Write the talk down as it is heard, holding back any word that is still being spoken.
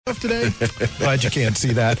Today. Glad you can't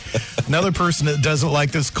see that. Another person that doesn't like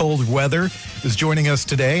this cold weather is joining us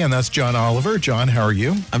today, and that's John Oliver. John, how are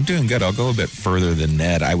you? I'm doing good. I'll go a bit further than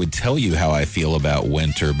Ned. I would tell you how I feel about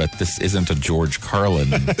winter, but this isn't a George Carlin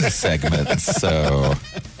segment, so...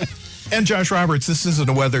 And Josh Roberts, this isn't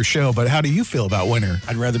a weather show, but how do you feel about winter?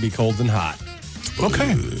 I'd rather be cold than hot.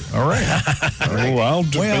 Okay. All right. Oh, I'll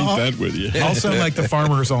debate that with you. I'll sound like the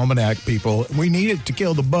Farmer's Almanac people. We need it to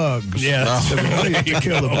kill the bugs. Yeah. So we need it to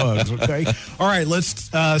kill the bugs, okay? All right, let's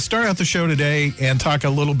start out the show today and talk a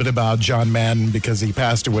little bit about John Madden because he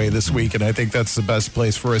passed away this week, and I think that's the best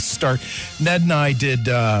place for us to start. Ned and I did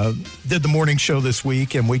the morning show this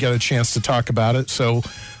week, and we got a chance to talk about it, so...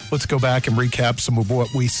 Let's go back and recap some of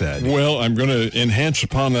what we said. Well, I'm going to enhance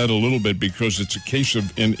upon that a little bit because it's a case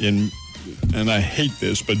of, and I hate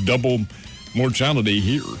this, but double mortality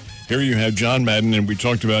here. Here you have John Madden, and we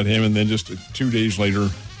talked about him, and then just 2 days later,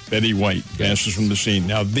 Betty White passes from the scene.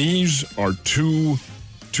 Now, these are two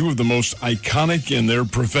of the most iconic in their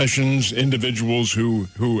professions individuals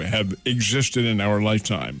who have existed in our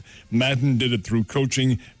lifetime. Madden did it through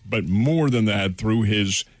coaching, but more than that, through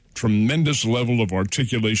his tremendous level of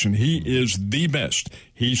articulation. He is the best.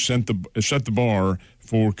 He set the bar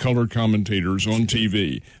for color commentators on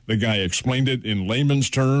TV. The guy explained it in layman's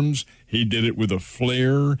terms. He did it with a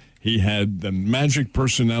flair. He had the magic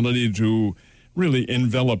personality to really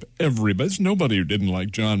envelop everybody. There's nobody who didn't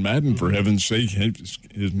like John Madden, for heaven's sake.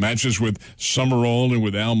 His matches with Summerall and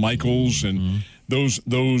with Al Michaels and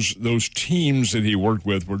those teams that he worked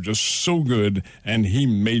with were just so good, and he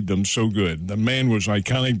made them so good. The man was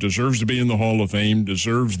iconic, deserves to be in the Hall of Fame,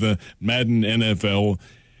 deserves the Madden NFL.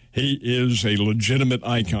 He is a legitimate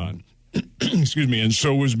icon. Excuse me, and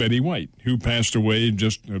so was Betty White, who passed away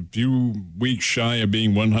just a few weeks shy of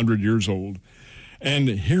being 100 years old. And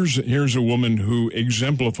here's a woman who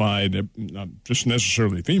exemplified, not just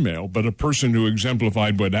necessarily female, but a person who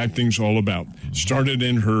exemplified what acting's all about. Started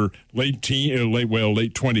in her late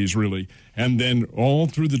 20s, really, and then all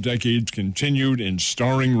through the decades continued in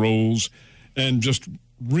starring roles, and just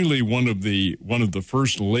really one of the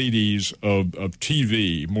first ladies of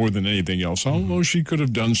TV more than anything else. Although she could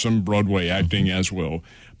have done some Broadway acting as well.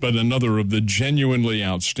 But another of the genuinely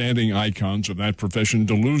outstanding icons of that profession.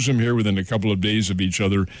 To lose him here within a couple of days of each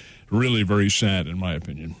other, really very sad, in my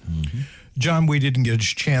opinion. Mm-hmm. John, we didn't get a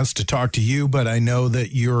chance to talk to you, but I know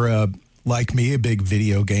that you're, like me, a big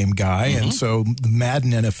video game guy. Mm-hmm. And so the Madden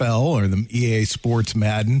NFL, or the EA Sports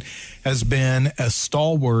Madden, has been a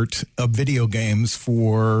stalwart of video games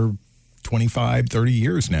for 25, 30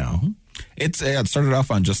 years now. Mm-hmm. It started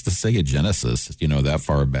off on just the Sega Genesis, that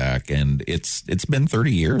far back, and it's been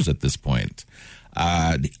 30 years at this point.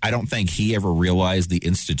 I don't think he ever realized the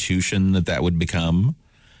institution that would become,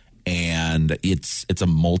 and it's a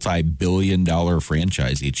multi-billion-dollar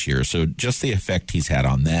franchise each year. So just the effect he's had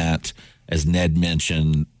on that, as Ned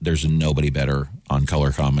mentioned, there's nobody better on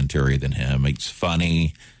color commentary than him. He's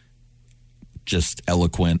funny, just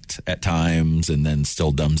eloquent at times, and then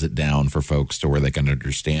still dumbs it down for folks to where they can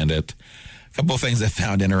understand it. A couple of things I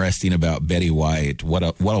found interesting about Betty White. What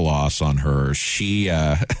a loss on her. She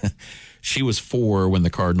was 4 when the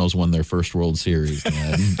Cardinals won their first World Series,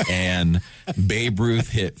 and Babe Ruth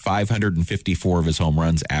hit 554 of his home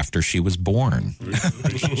runs after she was born.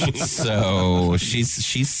 So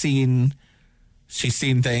she's seen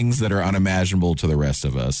things that are unimaginable to the rest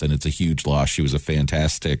of us, and it's a huge loss. She was a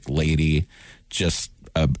fantastic lady, just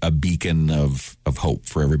a beacon of hope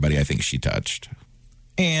for everybody I think she touched.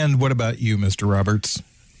 And what about you, Mr. Roberts?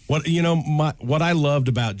 What I loved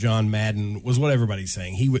about John Madden was what everybody's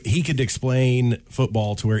saying. He could explain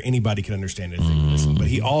football to where anybody could understand it. But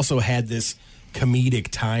he also had this comedic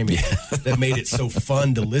timing that made it so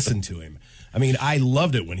fun to listen to him. I mean, I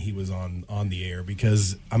loved it when he was on the air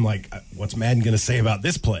because I'm like, what's Madden going to say about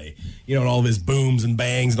this play? And all of his booms and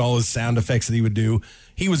bangs and all his sound effects that he would do.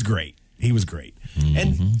 He was great. Mm-hmm.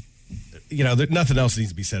 And, nothing else needs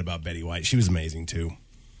to be said about Betty White. She was amazing, too.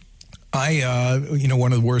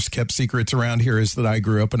 One of the worst kept secrets around here is that I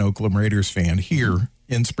grew up an Oakland Raiders fan here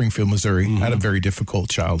in Springfield, Missouri. Mm-hmm. Had a very difficult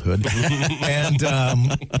childhood.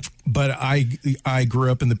 But I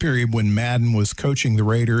grew up in the period when Madden was coaching the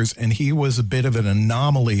Raiders, and he was a bit of an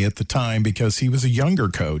anomaly at the time because he was a younger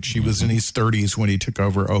coach. He was in his 30s when he took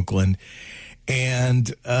over Oakland.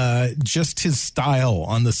 And just his style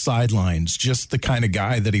on the sidelines, just the kind of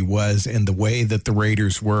guy that he was and the way that the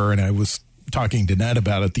Raiders were. And I was talking to Ned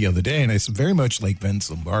about it the other day, and I said, very much like Vince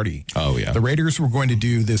Lombardi. Oh, yeah. The Raiders were going to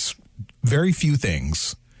do this very few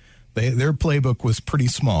things Their playbook was pretty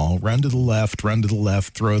small. Run to the left, throw to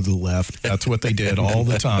the left. That's what they did all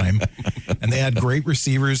the time. And they had great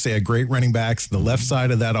receivers. They had great running backs. The left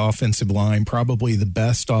side of that offensive line, probably the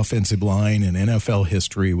best offensive line in NFL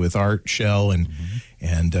history, with Art Shell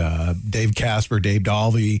and Dave Casper, Dave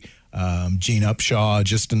Dalvey, Gene Upshaw,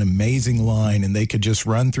 just an amazing line. And they could just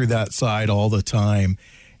run through that side all the time.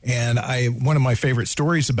 And one of my favorite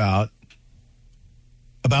stories about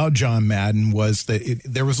John Madden was that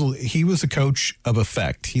he was a coach of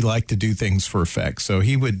effect. He liked to do things for effect. So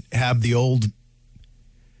he would have the old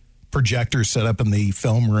projector set up in the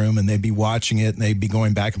film room, and they'd be watching it, and they'd be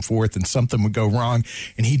going back and forth, and something would go wrong,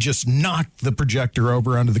 and he'd just knock the projector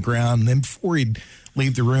over onto the ground. And then before he'd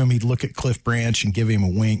leave the room, he'd look at Cliff Branch and give him a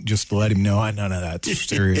wink just to let him know, none of that's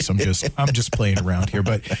serious. I'm just playing around here.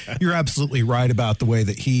 But you're absolutely right about the way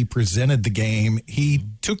that he presented the game. He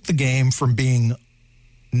took the game from being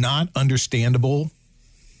not understandable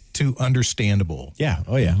to understandable. Yeah.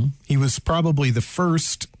 Oh, yeah. He was probably the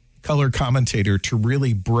first color commentator to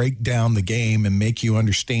really break down the game and make you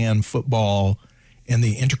understand football and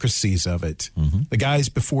the intricacies of it. The guys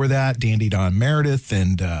before that, Dandy Don Meredith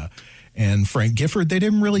and Frank Gifford, they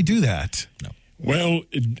didn't really do that. No. Well,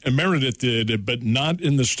 Meredith did, but not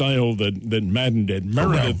in the style that Madden did.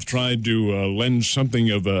 Meredith tried to lend something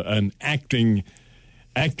of an acting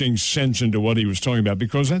sense into what he was talking about,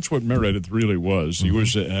 because that's what Meredith really was. He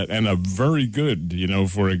was a very good,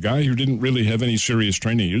 for a guy who didn't really have any serious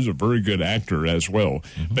training, he was a very good actor as well.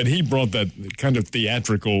 But he brought that kind of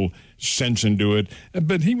theatrical sense into it.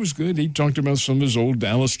 But he was good. He talked about some of his old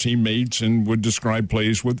Dallas teammates and would describe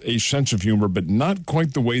plays with a sense of humor, but not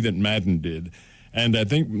quite the way that Madden did. And I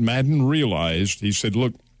think Madden realized, he said,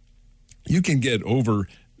 look, you can get over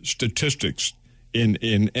statistics in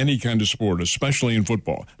any kind of sport, especially in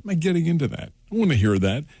football. I'm not getting into that. I want to hear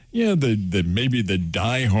that. Yeah, maybe the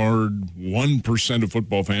diehard 1% of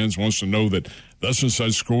football fans wants to know that thus and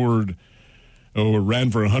such scored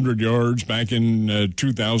ran for 100 yards back in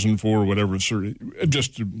 2004 or whatever,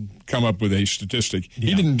 just to come up with a statistic. Yeah.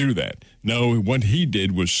 He didn't do that. No, what he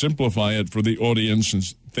did was simplify it for the audience, and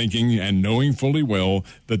thinking and knowing fully well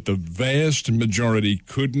that the vast majority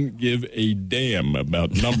couldn't give a damn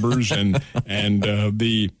about numbers and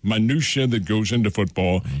the minutia that goes into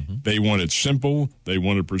football. They want it simple. They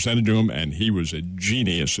want it presented to them, and he was a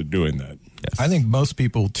genius at doing that. Yes. I think most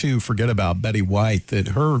people, too, forget about Betty White, that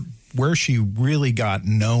where she really got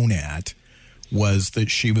known at was that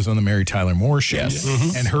she was on the Mary Tyler Moore Show.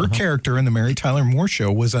 Yes. And her character in the Mary Tyler Moore Show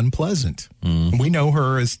was unpleasant. We know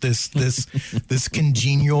her as this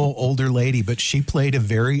congenial older lady, but she played a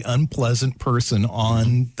very unpleasant person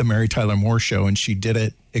on the Mary Tyler Moore Show, and she did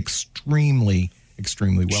it extremely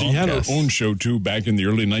well. She had her own show, too, back in the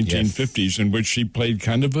early 1950s, in which she played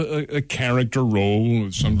kind of a character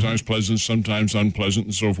role, sometimes pleasant, sometimes unpleasant,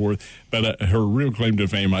 and so forth. But her real claim to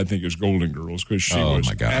fame, I think, is Golden Girls, because she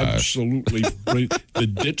was absolutely the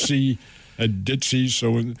ditzy.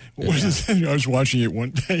 So I was watching it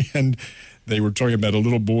one day, and they were talking about a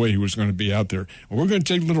little boy who was going to be out there. We're going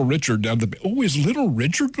to take Little Richard down the... Oh, is Little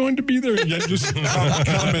Richard going to be there? Yeah, just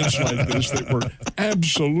comments like this that were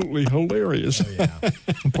absolutely hilarious.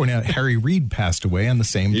 I'll point out Harry Reid passed away on the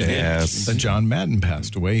same day that John Madden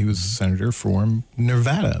passed away. He was a senator for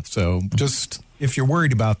Nevada. So just, if you're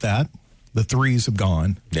worried about that, the threes have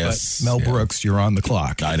gone. Yes. But Mel Brooks, you're on the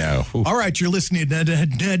clock. I know. Ooh. All right, you're listening to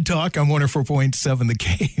Ned Talk on 104.7 The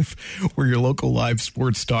Cave. We're your local live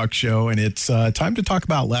sports talk show, and it's time to talk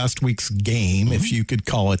about last week's game, if you could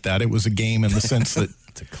call it that. It was a game in the sense that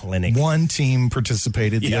it's a clinic. One team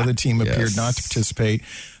participated, the other team appeared not to participate.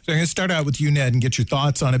 So I'm going to start out with you, Ned, and get your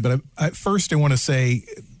thoughts on it. But first I want to say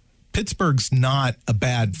Pittsburgh's not a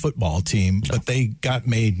bad football team, but they got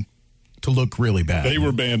made to look really bad. They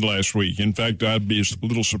were banned last week. In fact, I'd be a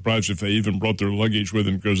little surprised if they even brought their luggage with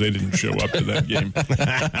them, because they didn't show up to that game.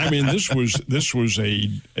 I mean, this was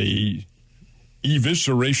a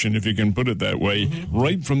evisceration, if you can put it that way,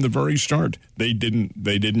 right from the very start. They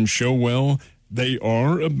didn't show well. They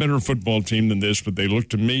are a better football team than this, but they look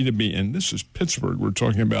to me to be, and this is Pittsburgh we're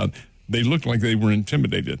talking about, they looked like they were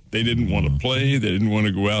intimidated. They didn't want to play. They didn't want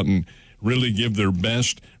to go out and really give their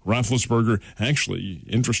best. Roethlisberger, actually,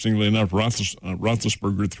 interestingly enough,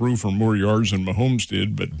 Roethlisberger threw for more yards than Mahomes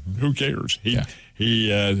did, but who cares? He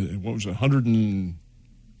what was it, 100 and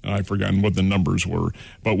I've forgotten what the numbers were,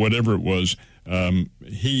 but whatever it was,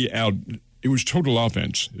 it was total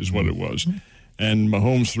offense is what it was. And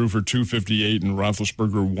Mahomes threw for 258 and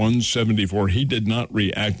Roethlisberger 174. He did not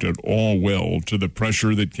react at all well to the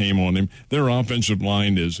pressure that came on him. Their offensive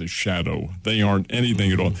line is a shadow. They aren't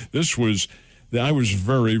anything at all. This was I was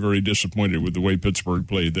very, very disappointed with the way Pittsburgh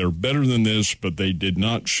played. They're better than this, but they did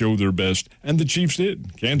not show their best, and the Chiefs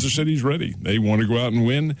did. Kansas City's ready. They want to go out and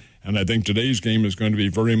win, and I think today's game is going to be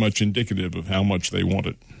very much indicative of how much they want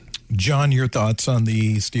it. John, your thoughts on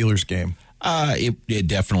the Steelers game? It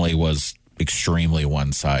definitely was extremely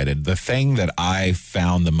one-sided. The thing that I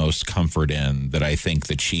found the most comfort in, that I think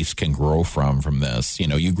the Chiefs can grow from this,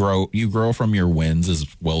 you grow from your wins as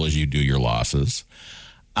well as you do your losses.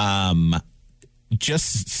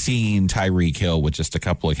 Just seeing Tyreek Hill with just a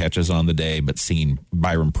couple of catches on the day, but seeing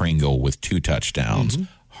Byron Pringle with 2 touchdowns,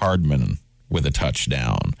 Hardman with a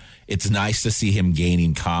touchdown. It's nice to see him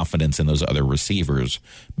gaining confidence in those other receivers,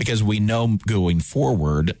 because we know going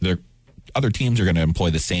forward, other teams are going to employ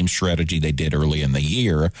the same strategy they did early in the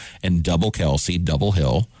year and double Kelsey, double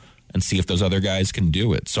Hill, and see if those other guys can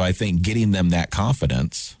do it. So I think getting them that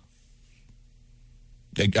confidence,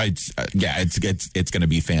 it's going to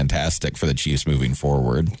be fantastic for the Chiefs moving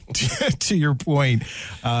forward. To your point,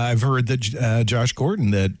 I've heard that Josh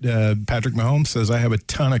Gordon, that Patrick Mahomes says, I have a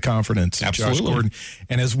ton of confidence in Josh Gordon.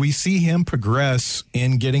 And as we see him progress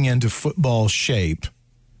in getting into football shape,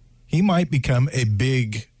 he might become a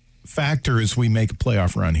big factor as we make a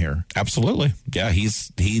playoff run here. Absolutely. Yeah,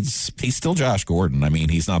 he's still Josh Gordon. I mean,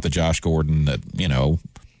 he's not the Josh Gordon that,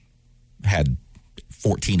 had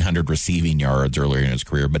 1,400 receiving yards earlier in his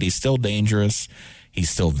career, but he's still dangerous. He's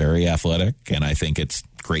still very athletic, and I think it's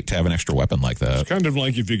great to have an extra weapon like that. It's kind of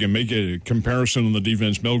like if you can make a comparison on the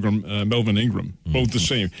defense, Melvin Ingram, both the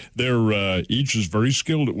same. They're each is very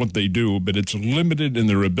skilled at what they do, but it's limited in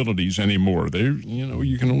their abilities anymore.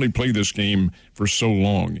 You can only play this game for so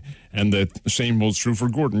long, and the same holds true for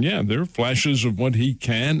Gordon. Yeah, there are flashes of what he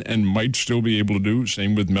can and might still be able to do.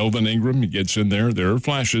 Same with Melvin Ingram. He gets in there. There are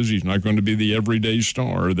flashes. He's not going to be the everyday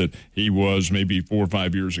star that he was maybe 4 or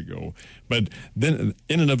 5 years ago. But then,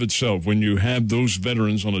 in and of itself, when you have those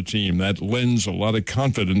veterans on a team, that lends a lot of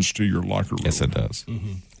confidence to your locker room. Yes, it does.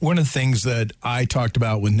 Mm-hmm. One of the things that I talked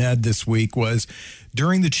about with Ned this week was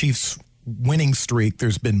during the Chiefs' winning streak,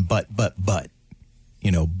 there's been but.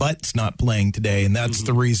 Butt's not playing today, and that's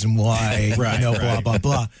the reason why, blah, blah,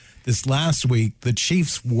 blah. This last week, the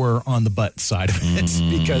Chiefs were on the butt side of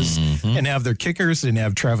it because they didn't have their kickers, they didn't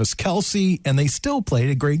have Travis Kelce, and they still played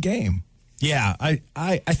a great game. Yeah,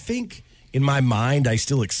 I think in my mind, I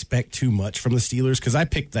still expect too much from the Steelers because I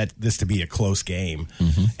picked this to be a close game.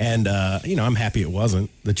 And, I'm happy it wasn't.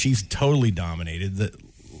 The Chiefs totally dominated.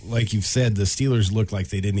 Like you've said, the Steelers looked like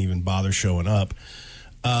they didn't even bother showing up.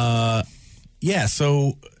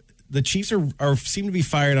 So the Chiefs are seem to be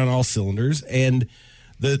firing on all cylinders, and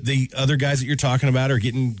the other guys that you're talking about are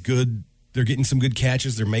getting good. They're getting some good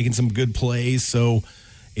catches. They're making some good plays. So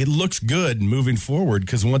it looks good moving forward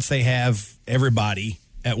because once they have everybody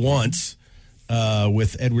at once,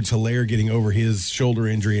 with Edwards-Helaire getting over his shoulder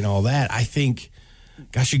injury and all that, I think,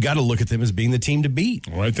 gosh, you got to look at them as being the team to beat.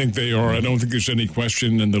 Well, I think they are. I don't think there's any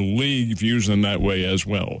question, and the league views them that way as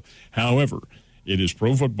well. However, it is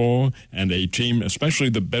pro football, and a team, especially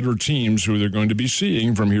the better teams who they're going to be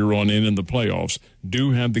seeing from here on in the playoffs,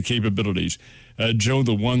 do have the capabilities. Joe,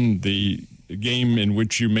 the game in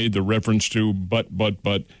which you made the reference to but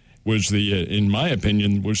was in my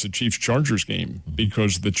opinion, was the Chiefs-Chargers game,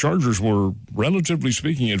 because the Chargers were, relatively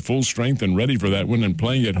speaking, at full strength and ready for that one and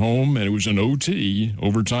playing at home, and it was an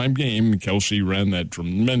overtime game. Kelce ran that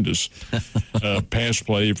tremendous pass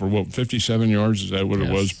play for, 57 yards? Is that what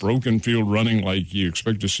it was? Broken field running like you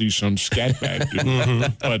expect to see some scat back do.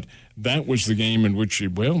 But that was the game in which,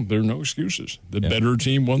 there are no excuses. The better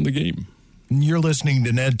team won the game. You're listening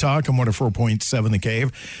to Ned Talk on 104.7 The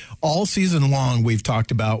Cave. All season long, we've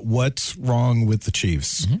talked about what's wrong with the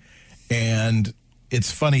Chiefs. And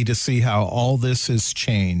it's funny to see how all this has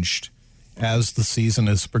changed as the season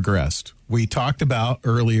has progressed. We talked about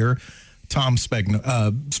earlier Tom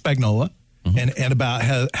Spagnuolo and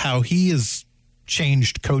about how he has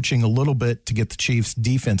changed coaching a little bit to get the Chiefs'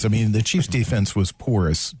 defense. I mean, the Chiefs' defense was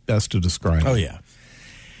porous, best to describe. Oh, yeah.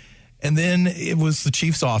 And then it was the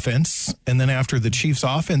Chiefs' offense. And then after the Chiefs'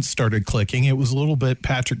 offense started clicking, it was a little bit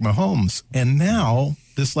Patrick Mahomes. And now,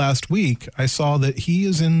 this last week, I saw that he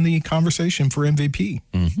is in the conversation for MVP.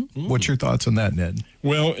 What's your thoughts on that, Ned?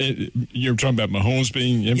 Well, you're talking about Mahomes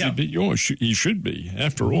being MVP? Yeah. He should be.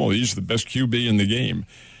 After all, he's the best QB in the game.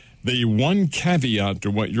 The one caveat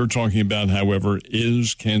to what you're talking about, however,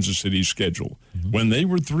 is Kansas City's schedule. When they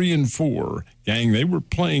were 3-4, gang, they were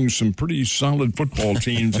playing some pretty solid football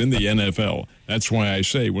teams in the NFL. That's why I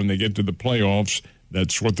say when they get to the playoffs,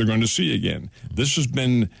 that's what they're going to see again. This has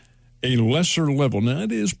been a lesser level. Now,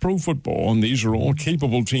 it is pro football, and these are all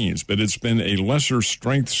capable teams, but it's been a lesser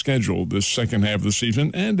strength schedule this second half of the season,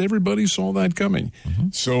 and everybody saw that coming.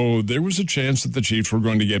 So there was a chance that the Chiefs were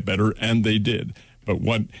going to get better, and they did. But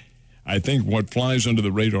what flies under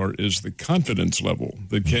the radar is the confidence level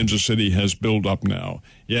that Kansas City has built up now.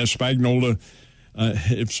 Yes, Spagnuolo.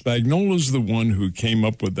 If Spagnola's the one who came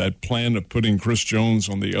up with that plan of putting Chris Jones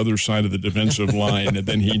on the other side of the defensive line,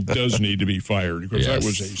 then he does need to be fired, because that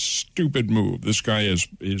was a stupid move. This guy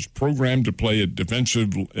is programmed to play a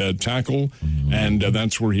defensive tackle, and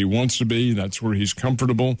that's where he wants to be. That's where he's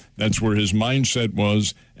comfortable. That's where his mindset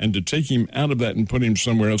was. And to take him out of that and put him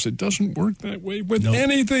somewhere else, it doesn't work that way with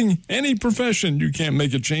anything, any profession. You can't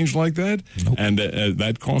make a change like that, and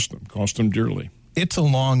that cost them dearly. It's a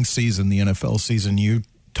long season, the NFL season. You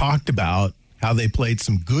talked about how they played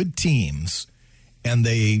some good teams and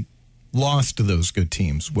they lost to those good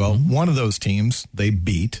teams. Well, one of those teams they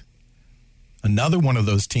beat. Another one of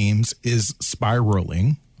those teams is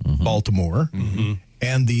spiraling, Baltimore.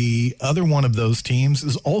 And the other one of those teams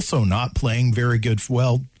is also not playing very good.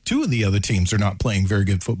 Well, two of the other teams are not playing very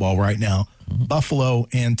good football right now, Buffalo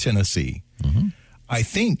and Tennessee. I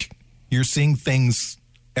think you're seeing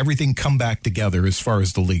everything come back together as far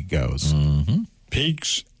as the league goes.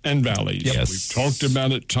 Peaks and valleys. Yes. We've talked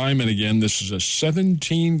about it time and again. This is a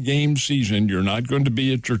 17-game season. You're not going to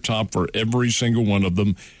be at your top for every single one of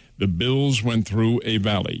them. The Bills went through a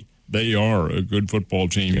valley. They are a good football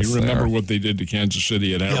team. Yes, you remember what they did to Kansas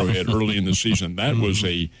City at Arrowhead early in the season. That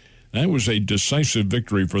was a decisive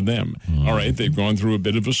victory for them. All right, they've gone through a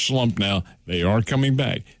bit of a slump now. They are coming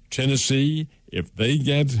back. Tennessee, if they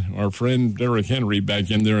get our friend Derrick Henry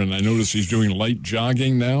back in there, and I notice he's doing light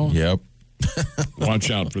jogging now. Yep. Watch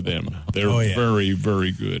out for them. They're very,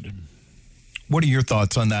 very good. What are your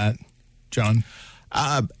thoughts on that, John?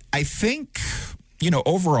 I think,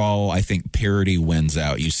 overall, I think parity wins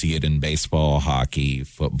out. You see it in baseball, hockey,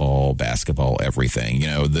 football, basketball, everything.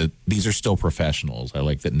 These are still professionals. I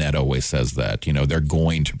like that Ned always says that. They're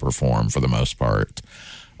going to perform for the most part.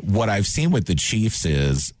 What I've seen with the Chiefs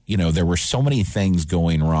is, there were so many things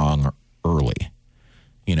going wrong early.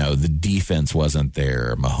 The defense wasn't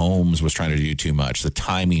there. Mahomes was trying to do too much. The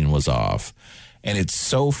timing was off. And it's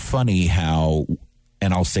so funny how,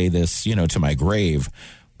 and I'll say this, to my grave,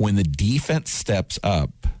 when the defense steps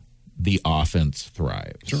up, the offense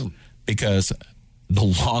thrives. Sure. Because the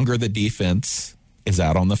longer the defense is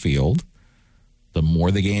out on the field, the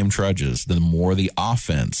more the game trudges, the more the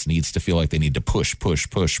offense needs to feel like they need to push.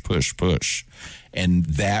 And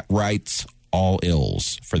that rights all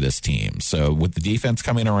ills for this team. So with the defense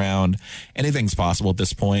coming around, anything's possible at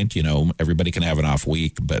this point. Everybody can have an off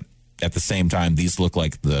week, but at the same time, these look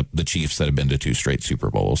like the Chiefs that have been to 2 straight Super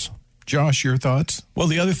Bowls. Josh, your thoughts? Well,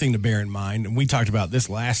 the other thing to bear in mind, and we talked about this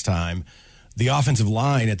last time, the offensive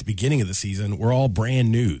line at the beginning of the season were all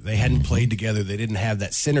brand new. They hadn't played together. They didn't have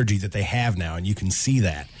that synergy that they have now, and you can see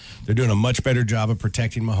that. They're doing a much better job of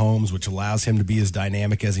protecting Mahomes, which allows him to be as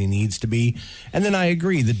dynamic as he needs to be. And then I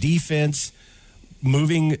agree, the defense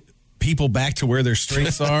moving people back to where their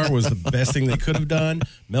strengths are was the best thing they could have done.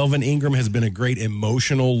 Melvin Ingram has been a great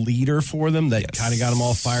emotional leader for them that kind of got them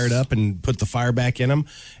all fired up and put the fire back in them.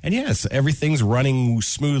 And yes, everything's running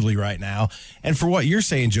smoothly right now. And for what you're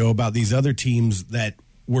saying, Joe, about these other teams that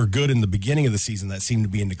were good in the beginning of the season that seem to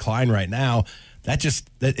be in decline right now, that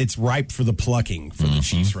it's ripe for the plucking for the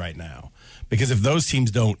Chiefs right now. Because if those teams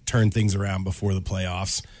don't turn things around before the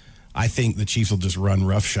playoffs, I think the Chiefs will just run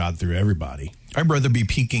roughshod through everybody. I'd rather be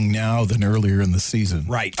peaking now than earlier in the season.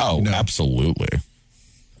 Right. Oh, absolutely.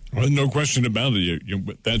 Well, no question about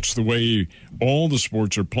it. That's the way all the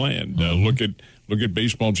sports are planned. Look at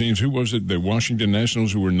baseball teams. Who was it? The Washington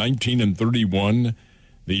Nationals, who were 19-31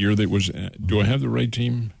 the year that was. Do I have the right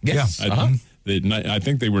team? Yes. I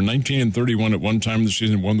think they were 19-31 at one time in the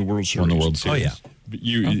season. Won the World Series. Oh yeah.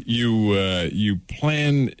 You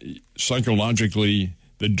plan psychologically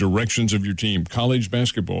the directions of your team. College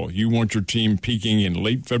basketball, you want your team peaking in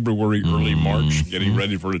late February, early March, getting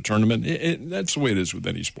ready for a tournament. That's the way it is with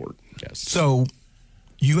any sport. Yes. So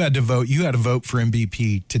you had to vote. You had to vote for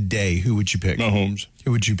MVP today. Who would you pick? Mahomes.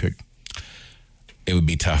 Who would you pick? It would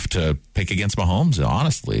be tough to pick against Mahomes,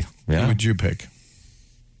 honestly. Yeah. Who would you pick?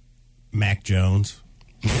 Mac Jones.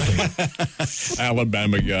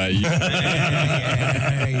 Alabama guy.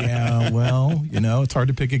 Yeah, well, it's hard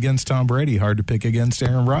to pick against Tom Brady, hard to pick against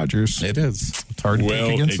Aaron Rodgers. It is. It's hard to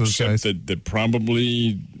pick against those guys. Except that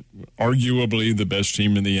probably, arguably, the best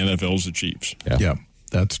team in the NFL is the Chiefs. Yeah,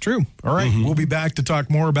 that's true. All right, we'll be back to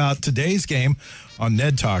talk more about today's game on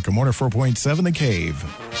Ned Talk on 104.7 The Cave.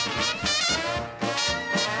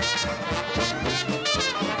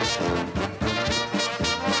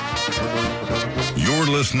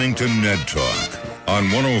 listening to Ned Talk on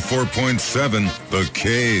 104.7 The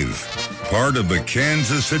Cave, part of the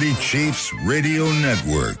Kansas City Chiefs radio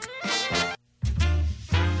network.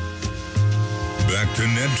 Back to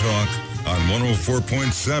Ned Talk on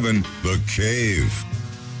 104.7 The Cave.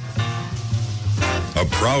 A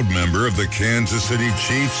proud member of the Kansas City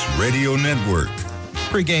Chiefs radio network.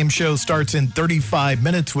 Pre-game show starts in 35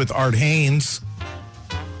 minutes with Art Haynes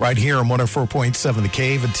right here on 104.7 The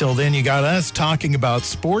Cave. Until then, you got us talking about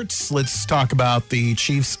sports. Let's talk about the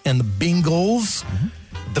Chiefs and the Bengals.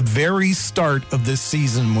 The very start of this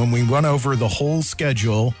season, when we went over the whole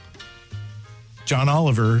schedule, John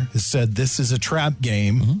Oliver has said this is a trap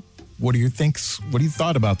game. What do you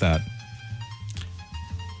thought about that?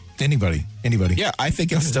 Anybody? Yeah, I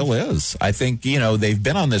think it still is. I think, they've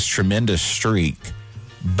been on this tremendous streak,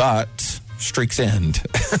 but streaks end.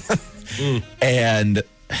 And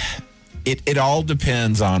it all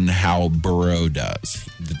depends on how Burrow does.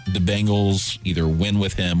 The Bengals either win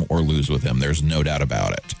with him or lose with him. There's no doubt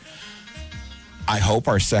about it. I hope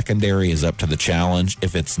our secondary is up to the challenge.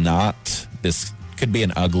 If it's not, this could be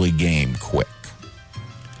an ugly game quick.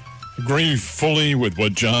 Agree fully with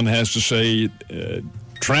what John has to say.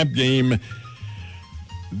 Trap game.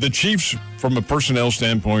 The Chiefs, from a personnel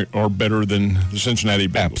standpoint, are better than the Cincinnati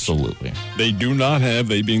Bengals. Absolutely. They do not have,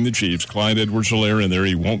 they being the Chiefs, Clyde Edwards-Helaire in there.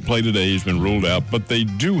 He won't play today. He's been ruled out. But they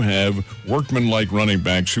do have workman-like running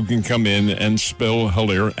backs who can come in and spell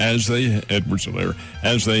Edwards-Helaire,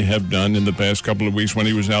 as they have done in the past couple of weeks when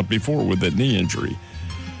he was out before with that knee injury.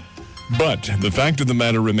 But the fact of the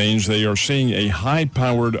matter remains they are seeing a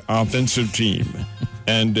high-powered offensive team.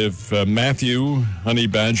 And if Matthew Honey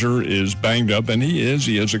Badger is banged up, and he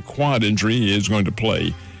has a quad injury, he is going to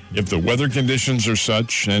play. If the weather conditions are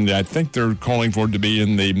such, and I think they're calling for it to be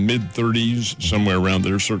in the mid-30s, somewhere around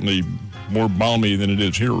there, certainly more balmy than it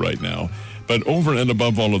is here right now. But over and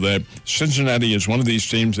above all of that, Cincinnati is one of these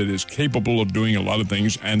teams that is capable of doing a lot of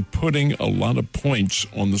things and putting a lot of points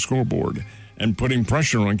on the scoreboard and putting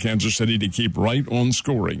pressure on Kansas City to keep right on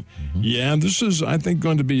scoring. Yeah, this is, I think,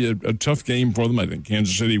 going to be a tough game for them. I think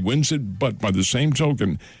Kansas City wins it, but by the same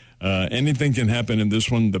token, anything can happen in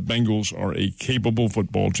this one. The Bengals are a capable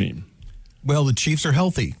football team. Well, the Chiefs are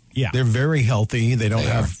healthy. Yeah, they're very healthy. They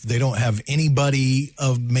don't have anybody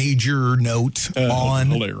of major note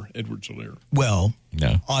on Edwards-Helaire. Well,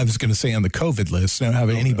 no. I was going to say on the COVID list. They don't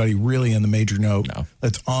have anybody really on the major note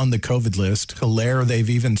that's on the COVID list. Helaire, they've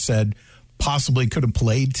even said possibly could have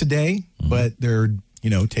played today, but they're,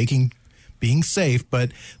 being safe. But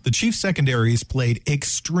the Chiefs secondaries played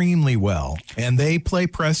extremely well, and they play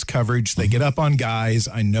press coverage. They get up on guys.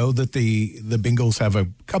 I know that the Bengals have a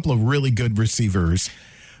couple of really good receivers,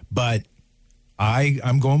 but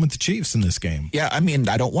I'm going with the Chiefs in this game. Yeah, I mean,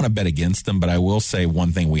 I don't want to bet against them, but I will say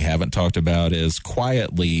one thing we haven't talked about is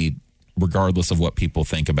quietly, regardless of what people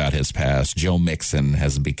think about his past, Joe Mixon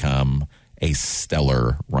has become a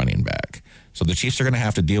stellar running back. So the Chiefs are going to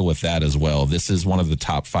have to deal with that as well. This is one of the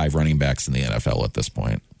top 5 running backs in the NFL at this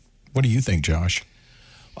point. What do you think, Josh?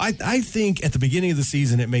 I think at the beginning of the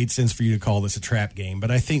season it made sense for you to call this a trap game,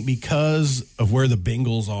 but I think because of where the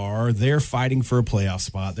Bengals are, they're fighting for a playoff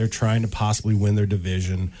spot. They're trying to possibly win their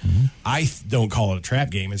division. I don't call it a trap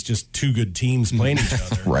game. It's just two good teams playing each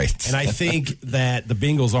other. Right. And I think that the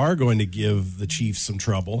Bengals are going to give the Chiefs some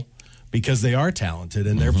trouble because they are talented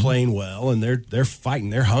and they're playing well and they're fighting.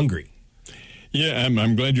 They're hungry. Yeah,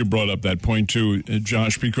 I'm glad you brought up that point too,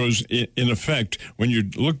 Josh, because in effect, when you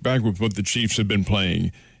look back with what the Chiefs have been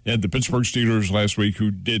playing, you had the Pittsburgh Steelers last week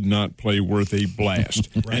who did not play worth a blast.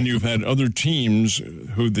 Right. And you've had other teams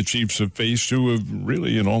who the Chiefs have faced who have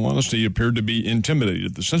really, in all honesty, appeared to be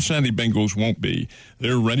intimidated. The Cincinnati Bengals won't be.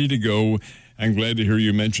 They're ready to go. I'm glad to hear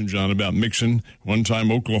you mention, John, about Mixon, one-time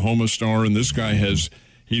Oklahoma star, and this guy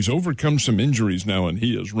he's overcome some injuries now, and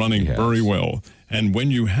he is running very well. And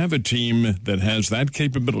when you have a team that has that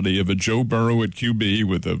capability of a Joe Burrow at QB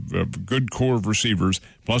with a good core of receivers,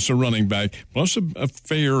 plus a running back, plus a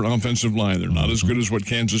fair offensive line, they're not as good as what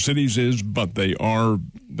Kansas City's is, but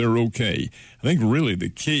they're okay. I think really the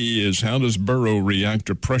key is how does Burrow react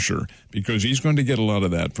to pressure, because he's going to get a lot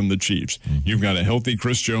of that from the Chiefs. You've got a healthy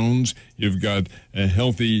Chris Jones. You've got a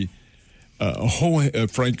healthy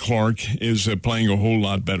Frank Clark is playing a whole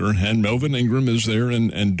lot better, and Melvin Ingram is there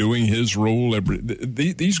and doing his role.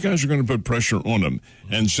 These guys are going to put pressure on them,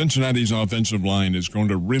 and Cincinnati's offensive line is going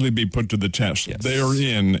to really be put to the test. Yes.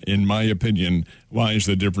 In my opinion, lies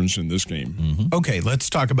the difference in this game. Okay, let's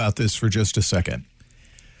talk about this for just a second.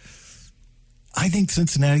 I think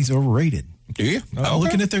Cincinnati's overrated. Do you? I'm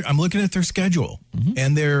looking at their schedule,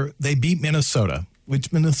 and they beat Minnesota,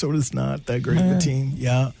 which Minnesota's not that great of a team.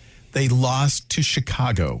 Yeah. They lost to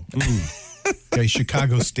Chicago. Okay,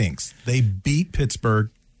 Chicago stinks. They beat Pittsburgh.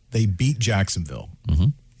 They beat Jacksonville.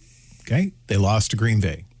 Okay, they lost to Green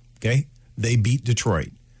Bay. Okay, they beat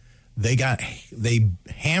Detroit. They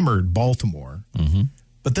hammered Baltimore,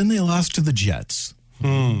 but then they lost to the Jets.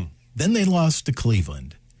 Then they lost to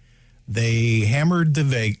Cleveland. They hammered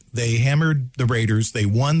the Raiders. They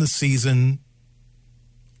won the season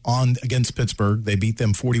against Pittsburgh. They beat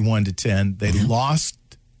them 41-10. They lost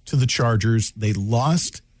to the Chargers. They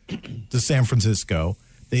lost to San Francisco.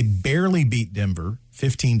 They barely beat Denver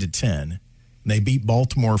 15-10. They beat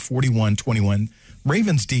Baltimore 41-21.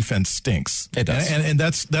 Ravens defense stinks. It does. And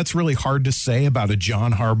that's really hard to say about a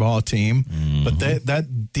John Harbaugh team, but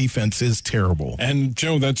that defense is terrible. And,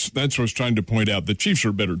 Joe, that's what I was trying to point out. The Chiefs are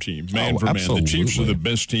a better team, man for man. Absolutely. The Chiefs are the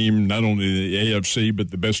best team, not only in the AFC,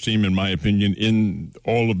 but the best team, in my opinion, in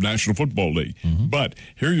all of National Football League. But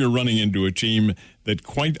here you're running into a team that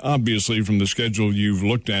quite obviously from the schedule you've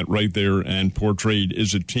looked at right there and portrayed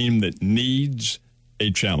is a team that needs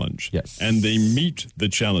a challenge. Yes. And they meet the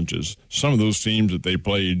challenges. Some of those teams that they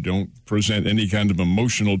play don't present any kind of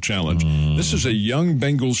emotional challenge. This is a young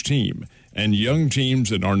Bengals team, and young teams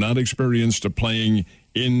that are not experienced at playing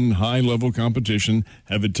in high-level competition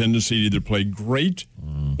have a tendency to either play great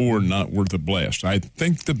or not worth a blast. I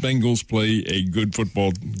think the Bengals play a good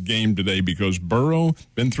football game today because Burrow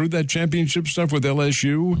been through that championship stuff with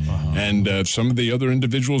LSU and some of the other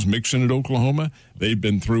individuals mixing at Oklahoma. They've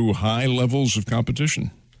been through high levels of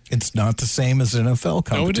competition. It's not the same as NFL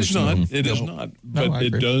competition. No, it is not. It is not. But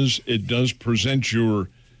it does present your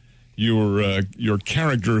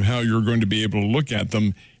character, how you're going to be able to look at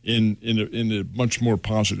them in a much more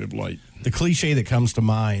positive light. The cliche that comes to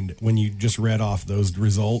mind when you just read off those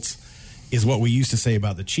results is what we used to say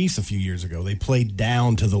about the Chiefs a few years ago. They played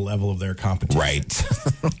down to the level of their competition. Right.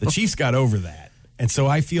 The Chiefs got over that. And so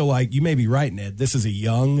I feel like you may be right, Ned. This is a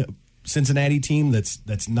young Cincinnati team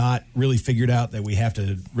that's not really figured out that we have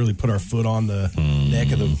to really put our foot on the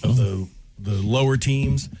neck of the lower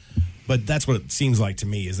teams. But that's what it seems like to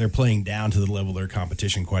me, is they're playing down to the level of their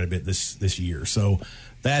competition quite a bit this year. So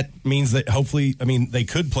that means that hopefully, they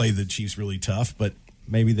could play the Chiefs really tough, but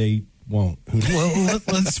maybe they won't. Well,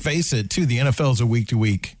 let's face it, too. The NFL is a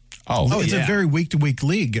week-to-week. It's a very week-to-week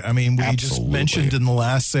league. We just mentioned in the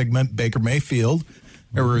last segment Baker Mayfield.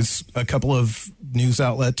 There was a couple of news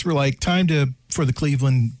outlets were like, time for the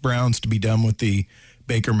Cleveland Browns to be done with the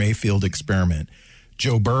Baker Mayfield experiment.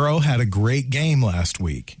 Joe Burrow had a great game last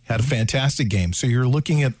week, had a fantastic game. So you're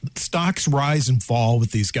looking at stocks rise and fall with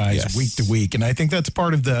these guys week to week. And I think that's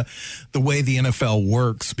part of the way the NFL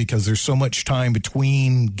works, because there's so much time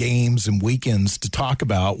between games and weekends to talk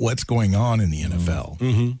about what's going on in the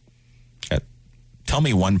NFL. Tell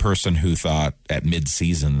me one person who thought at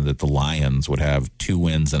midseason that the Lions would have 2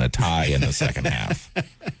 wins and a tie in the second half.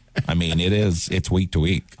 It's week to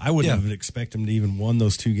week. I wouldn't have expected them to even won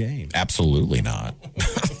those 2 games. Absolutely not.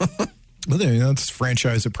 Well, that's a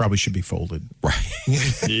franchise that probably should be folded. Right.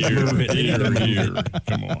 Here.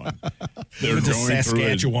 Come on. They're going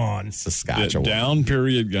Saskatchewan. The down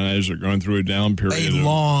period, guys, are going through a down period. A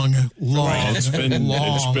long. It's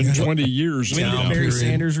been 20 years When now. did Barry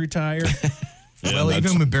Sanders retire? Well,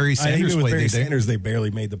 even when Barry Sanders played, they barely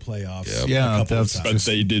made the playoffs. But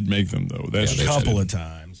they did make them, though. That's a couple of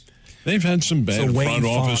times. They've had some bad front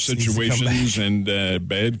office situations and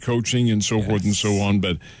bad coaching and so forth and so on,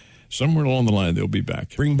 but somewhere along the line, they'll be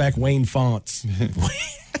back. Bring back Wayne Fonts.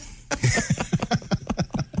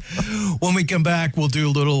 When we come back, we'll do a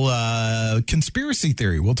little conspiracy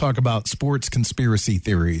theory. We'll talk about sports conspiracy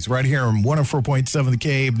theories right here on 104.7 The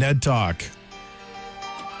Cave, Ned Talk.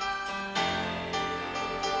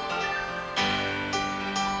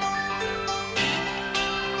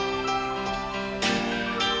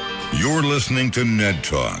 You're listening to Ned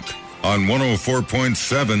Talk on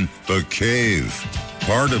 104.7 The Cave,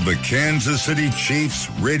 part of the Kansas City Chiefs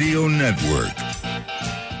Radio Network.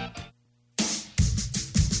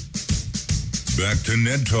 Back to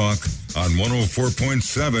Ned Talk on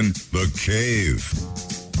 104.7 The Cave,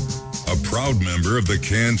 a proud member of the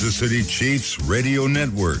Kansas City Chiefs Radio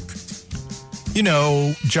Network. You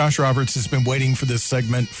know, Josh Roberts has been waiting for this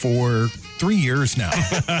segment for 3 years now.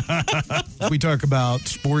 We talk about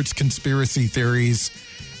sports conspiracy theories,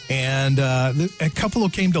 and a couple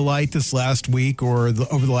of came to light this last week or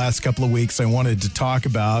over the last couple of weeks I wanted to talk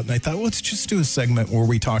about, and I thought, let's just do a segment where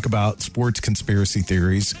we talk about sports conspiracy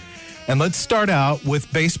theories. And let's start out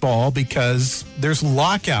with baseball, because there's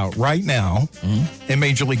lockout right now in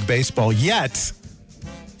Major League Baseball, yet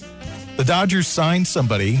the Dodgers signed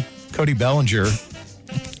somebody, Cody Bellinger,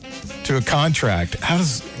 to a contract. How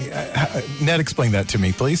Ned, explain that to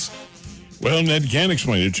me, please. Well, Ned can't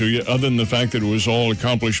explain it to you other than the fact that it was all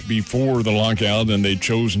accomplished before the lockout, and they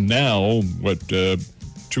chose now, 2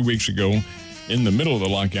 weeks ago, in the middle of the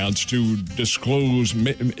lockouts, to disclose.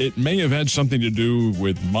 It may have had something to do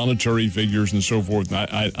with monetary figures and so forth.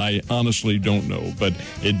 I honestly don't know, but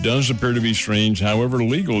it does appear to be strange. However,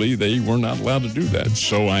 legally, they were not allowed to do that.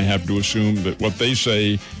 So I have to assume that what they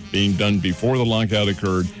say being done before the lockout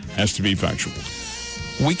occurred has to be factual.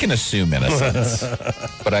 We can assume innocence,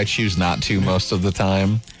 but I choose not to most of the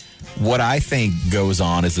time. What I think goes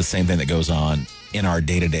on is the same thing that goes on in our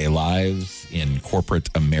day-to-day lives, in corporate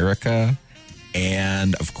America,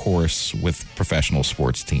 and, of course, with professional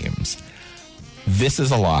sports teams. This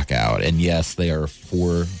is a lockout, and yes, they are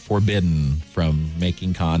forbidden from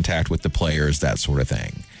making contact with the players, that sort of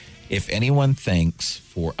thing. If anyone thinks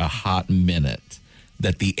for a hot minute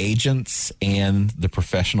that the agents and the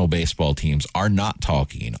professional baseball teams are not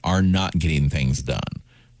talking, are not getting things done,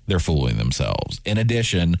 they're fooling themselves. In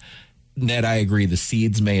addition, Ned, I agree, the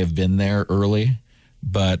seeds may have been there early,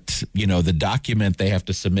 but, the document they have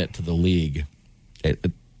to submit to the league,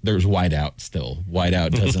 there's whiteout still.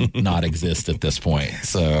 Whiteout doesn't not exist at this point.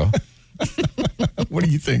 So, what do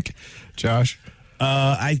you think, Josh?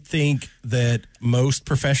 I think that most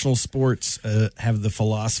professional sports have the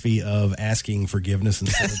philosophy of asking forgiveness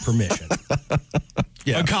instead of permission.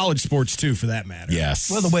 Yeah, college sports too, for that matter.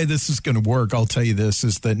 Yes. Well, the way this is going to work, I'll tell you this,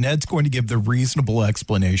 is that Ned's going to give the reasonable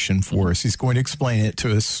explanation for us. He's going to explain it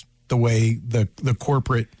to us the way the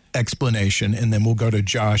corporate explanation, and then we'll go to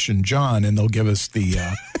Josh and John, and they'll give us the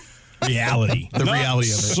reality. The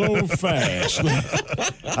reality of it. So fast.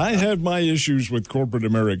 I have my issues with corporate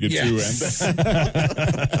America, yes. too.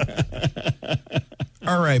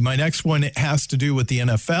 All right, my next one has to do with the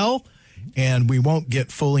NFL, and we won't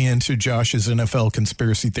get fully into Josh's NFL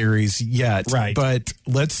conspiracy theories yet. Right. But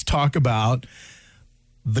let's talk about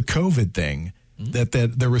the COVID thing. That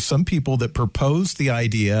there were some people that proposed the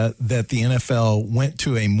idea that the NFL went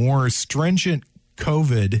to a more stringent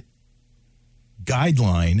COVID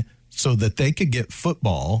guideline so that they could get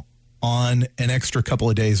football on an extra couple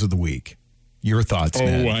of days of the week. Your thoughts,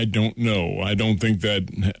 Ned? I don't know. I don't think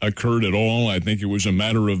that occurred at all. I think it was a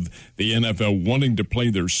matter of the NFL wanting to play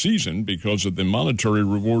their season because of the monetary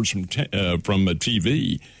rewards from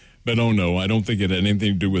TV. But no, I don't think it had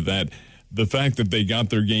anything to do with that. The fact that they got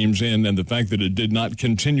their games in and the fact that it did not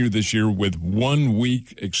continue this year with 1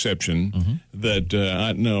 week exception,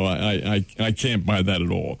 I can't buy that at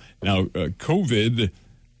all. Now, COVID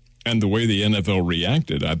and the way the NFL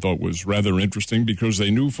reacted, I thought was rather interesting because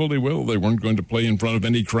they knew fully well they weren't going to play in front of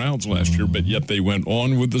any crowds last year, but yet they went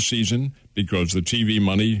on with the season because the TV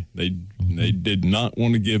money, they did not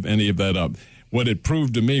want to give any of that up. What it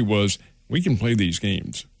proved to me was we can play these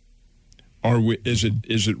games.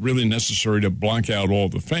 Is it really necessary to block out all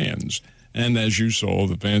the fans? And as you saw,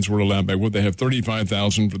 the fans were allowed back. They have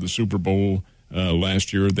 35,000 for the Super Bowl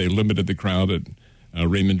last year. They limited the crowd at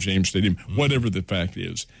Raymond James Stadium. Whatever the fact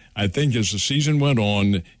is, I think as the season went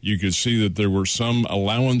on, you could see that there were some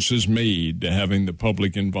allowances made to having the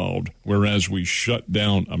public involved, whereas we shut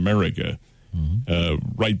down America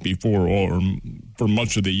right before or for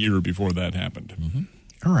much of the year before that happened. Mm-hmm.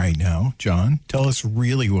 All right, now, John, tell us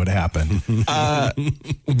really what happened.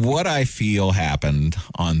 What I feel happened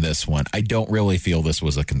on this one, I don't really feel this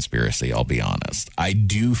was a conspiracy, I'll be honest. I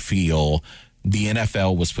do feel the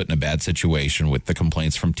NFL was put in a bad situation with the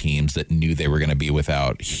complaints from teams that knew they were going to be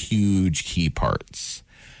without huge key parts.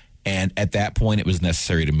 And at that point, it was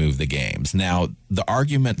necessary to move the games. Now, the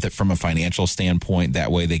argument that from a financial standpoint,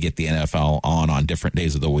 that way they get the NFL on different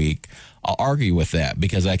days of the week, I'll argue with that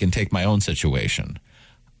because I can take my own situation.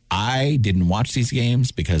 I didn't watch these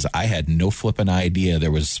games because I had no flipping idea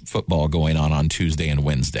there was football going on Tuesday and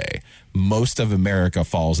Wednesday. Most of America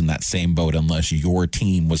falls in that same boat unless your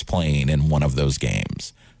team was playing in one of those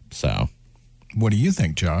games. So, what do you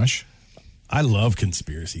think, Josh? I love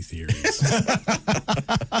conspiracy theories.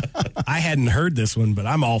 I hadn't heard this one, but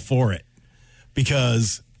I'm all for it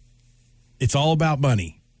because it's all about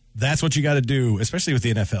money. That's what you got to do, especially with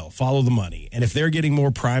the NFL. Follow the money. And if they're getting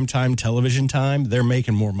more primetime television time, they're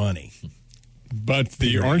making more money. But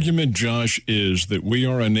the argument, Josh, is that we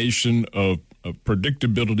are a nation of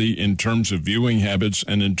predictability in terms of viewing habits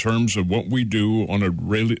and in terms of what we do on a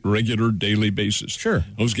regular daily basis. Sure.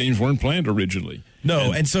 Those games weren't planned originally.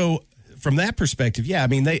 No, and so from that perspective, yeah, I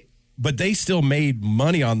mean, they still made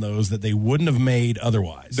money on those that they wouldn't have made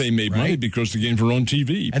otherwise. They made money because the games were on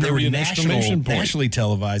TV. And they were nationally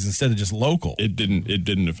televised instead of just local. It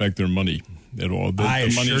didn't affect their money. at all. I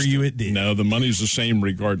assure you it did. No, the money's the same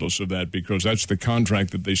regardless of that because that's the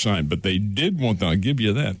contract that they signed. But they did want, I'll give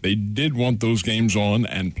you that, they did want those games on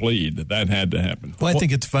and played. That had to happen. Well, I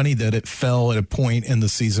think it's funny that it fell at a point in the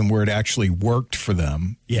season where it actually worked for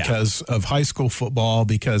them because of high school football,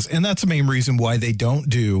 and that's the main reason why they don't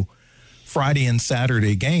do Friday and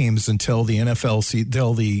Saturday games until the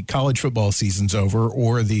till the college football season's over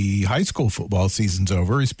or the high school football season's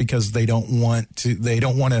over, is because they don't want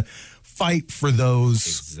to fight for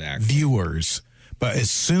those viewers. But as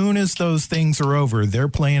soon as those things are over, they're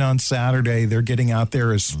playing on Saturday. They're getting out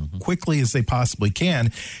there as quickly as they possibly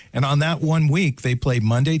can. And on that 1 week, they played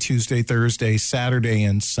Monday, Tuesday, Thursday, Saturday,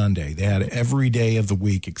 and Sunday. They had every day of the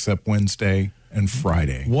week except Wednesday and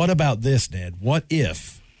Friday. What about this, Ned? What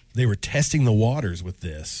if they were testing the waters with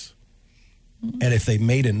this, and if they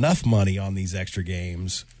made enough money on these extra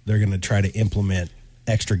games, they're going to try to implement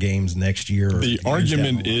extra games next year? The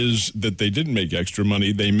argument is that they didn't make extra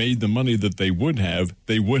money. They made the money that they would have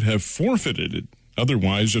forfeited it.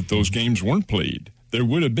 Otherwise, if those games weren't played, there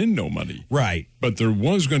would have been no money. Right. But there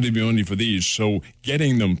was going to be money for these. So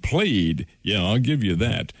getting them played, yeah, I'll give you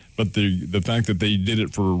that. But the fact that they did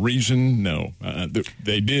it for a reason, no.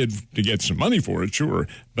 They did to get some money for it, sure.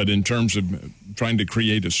 But in terms of trying to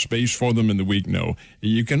create a space for them in the week, no.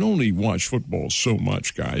 You can only watch football so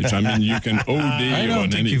much, guys. I mean, you can OD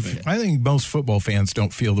on anything. I think most football fans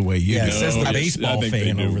don't feel the way you do. It says the baseball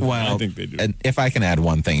fan over there. Well, I think they do. And if I can add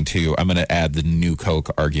one thing, too, I'm going to add the new Coke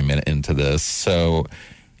argument into this. So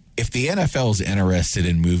if the NFL is interested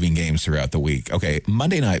in moving games throughout the week, okay,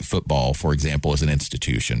 Monday Night Football, for example, is an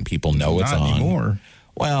institution. People know it's Not on. anymore.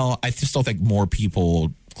 Well, I still think more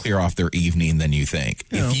people clear off their evening than you think.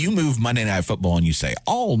 If you move Monday Night Football and you say,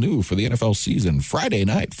 all new for the NFL season, Friday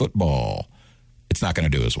Night Football, it's not going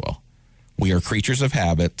to do as well. We are creatures of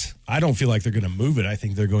habit. I don't feel like they're going to move it. I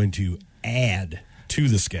think they're going to add to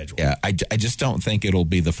the schedule. Yeah, I just don't think it'll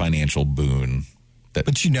be the financial boon. But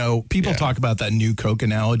people talk about that new Coke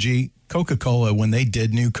analogy. Coca-Cola, when they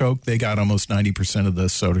did new Coke, they got almost 90% of the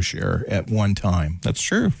soda share at one time. That's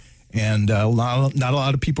true. And not a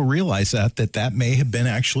lot of people realize that may have been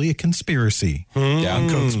actually a conspiracy on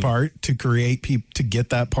Coke's part to create to get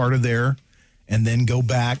that part of there and then go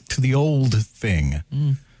back to the old thing.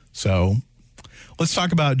 So let's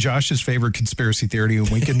talk about Josh's favorite conspiracy theory, and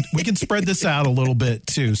we can spread this out a little bit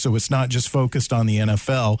too, so it's not just focused on the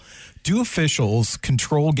NFL. Do officials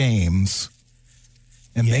control games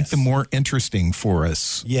and make them more interesting for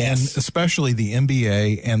us? Yes. And especially the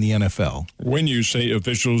NBA and the NFL. When you say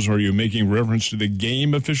officials, are you making reference to the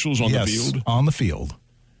game officials on the field? On the field.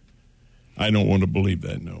 I don't want to believe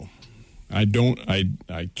that, no. I don't.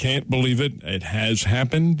 I can't believe it. It has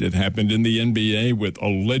happened. It happened in the NBA with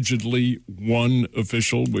allegedly one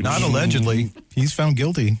official. Not allegedly. He's found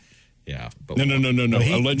guilty. Yeah. But No.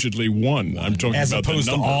 Allegedly one. I'm talking As about opposed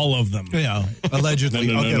the to number. all of them. Yeah, allegedly.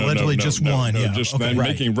 Allegedly just one. Yeah. I'm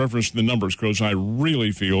making reference to the numbers because I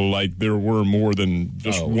really feel like there were more than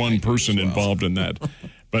just one person involved in that.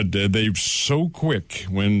 But they've so quick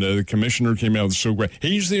when the commissioner came out, so quick.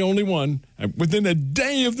 He's the only one. Within a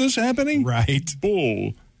day of this happening? Right.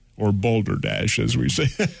 Bull or balderdash, as we say.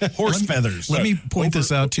 Horse feathers. Let me point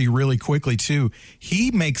this out to you really quickly, too.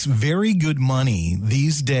 He makes very good money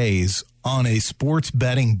these days on a sports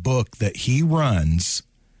betting book that he runs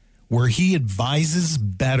where he advises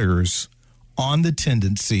bettors on the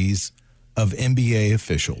tendencies of NBA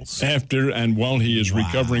officials. After and while he is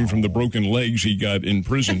recovering from the broken legs he got in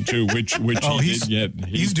prison, too, which he did get.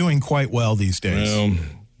 He's doing quite well these days. Well,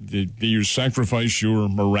 do you sacrifice your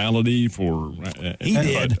morality for? He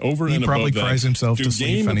did. Over He and probably above that, cries himself do to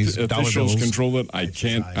sleep game on his dollar officials bills. control it? I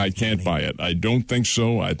can't buy it. I don't think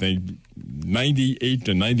so. I think 98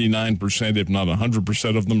 to 99%, if not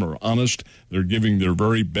 100% of them are honest. They're giving their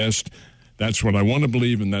very best. That's what I want to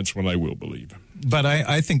believe, and that's what I will believe. But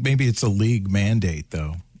I think maybe it's a league mandate,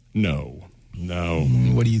 though. No.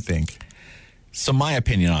 What do you think? So my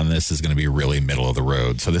opinion on this is going to be really middle of the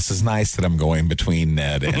road. So this is nice that I'm going between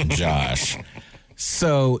Ned and Josh.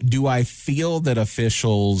 So do I feel that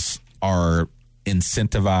officials are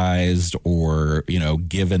incentivized or,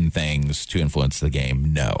 given things to influence the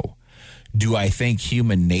game? No. Do I think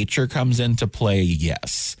human nature comes into play?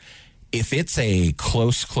 Yes. If it's a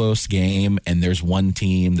close game and there's one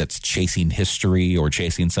team that's chasing history or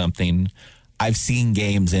chasing something, I've seen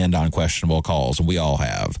games end on questionable calls. We all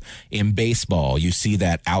have. In baseball, you see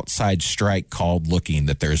that outside strike called looking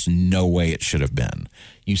that there's no way it should have been.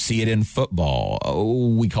 You see it in football. Oh,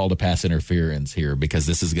 we called a pass interference here because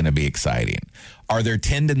this is going to be exciting. Are there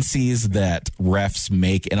tendencies that refs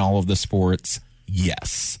make in all of the sports?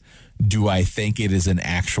 Yes. Do I think it is an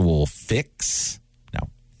actual fix? No,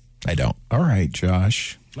 I don't. All right,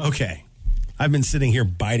 Josh. Okay. I've been sitting here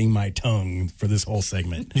biting my tongue for this whole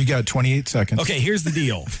segment. You got 28 seconds. Okay, here's the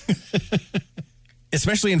deal.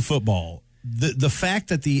 Especially in football, the fact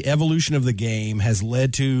that the evolution of the game has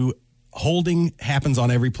led to holding happens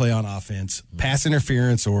on every play on offense, pass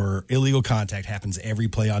interference or illegal contact happens every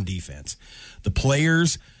play on defense. The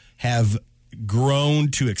players have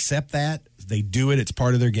grown to accept that. They do it. It's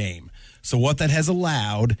part of their game. So what that has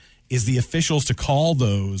allowed is the officials to call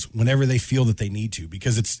those whenever they feel that they need to,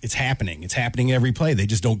 because it's happening. It's happening every play. They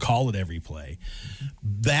just don't call it every play.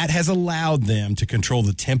 That has allowed them to control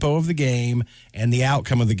the tempo of the game and the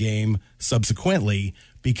outcome of the game subsequently,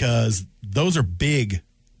 because those are big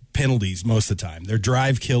penalties most of the time. They're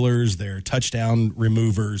drive killers. They're touchdown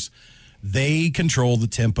removers. They control the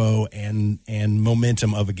tempo and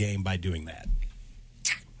momentum of a game by doing that.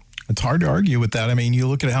 It's hard to argue with that. I mean, you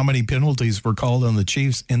look at how many penalties were called on the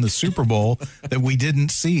Chiefs in the Super Bowl that we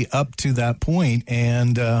didn't see up to that point,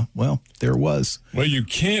 and, well, there it was. Well, you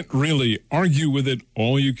can't really argue with it.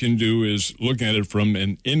 All you can do is look at it from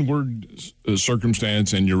an inward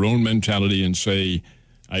circumstance and your own mentality and say,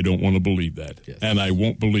 I don't want to believe that, and I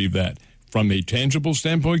won't believe that. From a tangible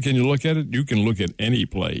standpoint, can you look at it? You can look at any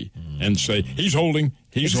play and say, he's holding,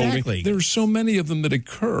 he's holding. There's so many of them that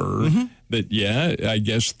occur that, yeah, I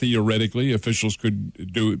guess theoretically officials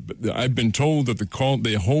could do it. But I've been told that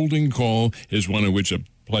the holding call is one in which a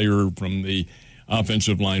player from the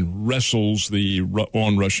offensive line wrestles the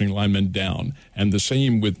on-rushing lineman down. And the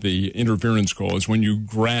same with the interference call is when you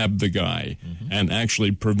grab the guy and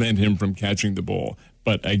actually prevent him from catching the ball.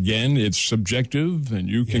 But again, it's subjective, and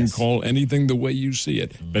you can call anything the way you see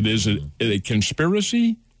it. But is it a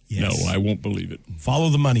conspiracy? Yes. No, I won't believe it. Follow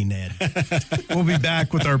the money, Ned. We'll be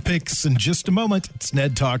back with our picks in just a moment. It's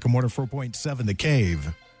Ned Talk on 104.7 The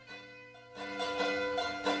Cave.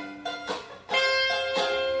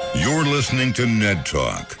 You're listening to Ned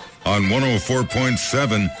Talk on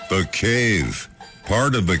 104.7 The Cave,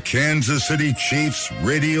 part of the Kansas City Chiefs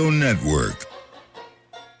Radio Network.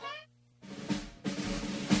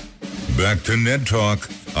 Back to Ned Talk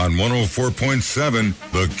on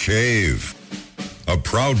 104.7 The Cave, a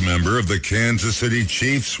proud member of the Kansas City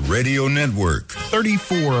Chiefs Radio Network.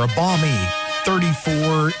 34, a balmy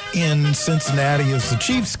 34 in Cincinnati as the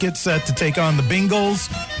Chiefs get set to take on the Bengals.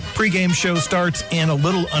 Pre-game show starts in a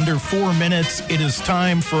little under 4 minutes. It is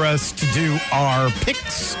time for us to do our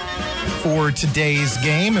picks for today's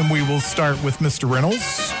game, and we will start with Mr.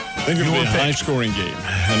 Reynolds. I think it'll be a high-scoring game,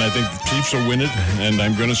 and I think the Chiefs will win it, and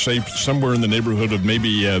I'm going to say somewhere in the neighborhood of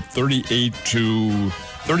maybe 38 to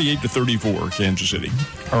 34, Kansas City.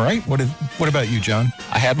 All right. What about you, John?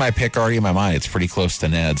 I had my pick already in my mind. It's pretty close to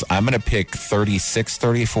Ned's. I'm going to pick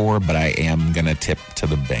 36-34, but I am going to tip to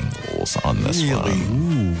the Bengals on this one.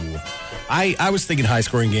 Ooh. I was thinking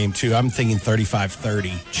high-scoring game, too. I'm thinking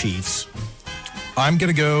 35-30 Chiefs. I'm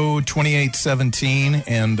going to go 28-17,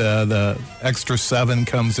 and the extra 7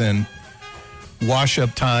 comes in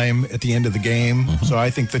wash-up time at the end of the game. So I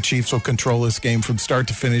think the Chiefs will control this game from start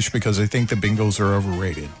to finish because I think the Bengals are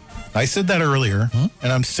overrated. I said that earlier,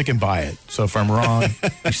 and I'm sticking by it. So if I'm wrong,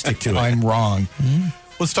 you stick to it. I'm wrong.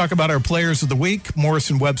 Let's talk about our players of the week.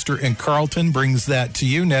 Morrison, Webster, and Carlton brings that to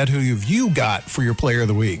you. Ned, who have you got for your player of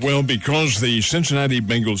the week? Well, because the Cincinnati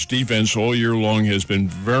Bengals defense all year long has been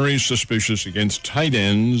very suspicious against tight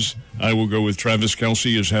ends, I will go with Travis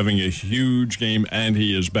Kelce as having a huge game, and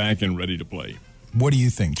he is back and ready to play. What do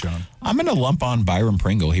you think, John? I'm going to lump on Byron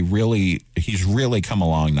Pringle. He's really come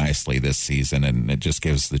along nicely this season, and it just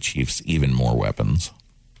gives the Chiefs even more weapons.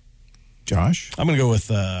 Josh? I'm going to go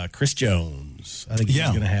with Chris Jones. I think he's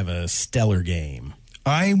going to have a stellar game.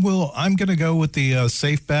 I'm going to go with the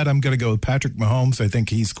safe bet. I'm going to go with Patrick Mahomes. I think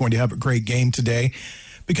he's going to have a great game today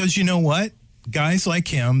because you know what? Guys like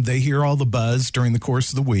him, they hear all the buzz during the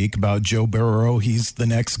course of the week about Joe Burrow. He's the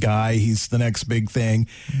next guy. He's the next big thing.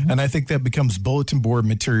 And I think that becomes bulletin board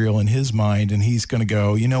material in his mind. And he's going to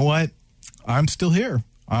go, you know what? I'm still here.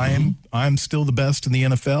 I'm still the best in the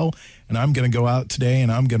NFL. And I'm going to go out today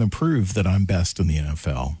and I'm going to prove that I'm best in the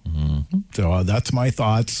NFL. So that's my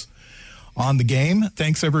thoughts on the game.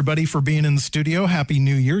 Thanks, everybody, for being in the studio. Happy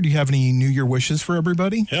New Year. Do you have any New Year wishes for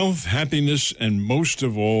everybody? Health, happiness, and most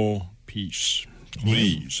of all, peace,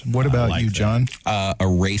 please. What about you, John? A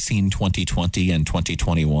racing 2020 and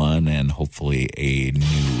 2021, and hopefully a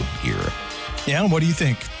new year. Yeah, what do you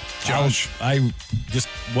think, Josh? I just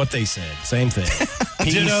what they said. Same thing.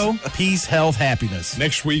 Peace, health, happiness.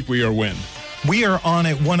 Next week we are when? We are on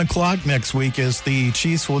at 1:00 next week as the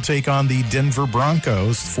Chiefs will take on the Denver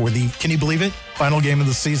Broncos for the, can you believe it? Final game of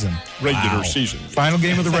the season. Regular season. Final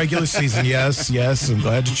game of the regular season. Yes. I'm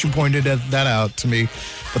glad that you pointed that out to me.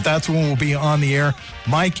 But that's when we'll be on the air.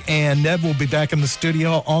 Mike and Ned will be back in the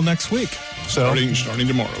studio all next week. So Starting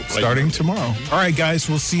tomorrow. Starting tomorrow. All right, guys.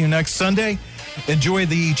 We'll see you next Sunday. Enjoy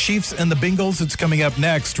the Chiefs and the Bengals. It's coming up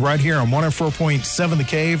next right here on 104.7 The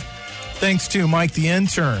Cave. Thanks to Mike the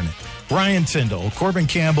intern, Ryan Tyndall, Corbin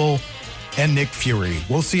Campbell, and Nick Fury.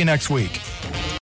 We'll see you next week.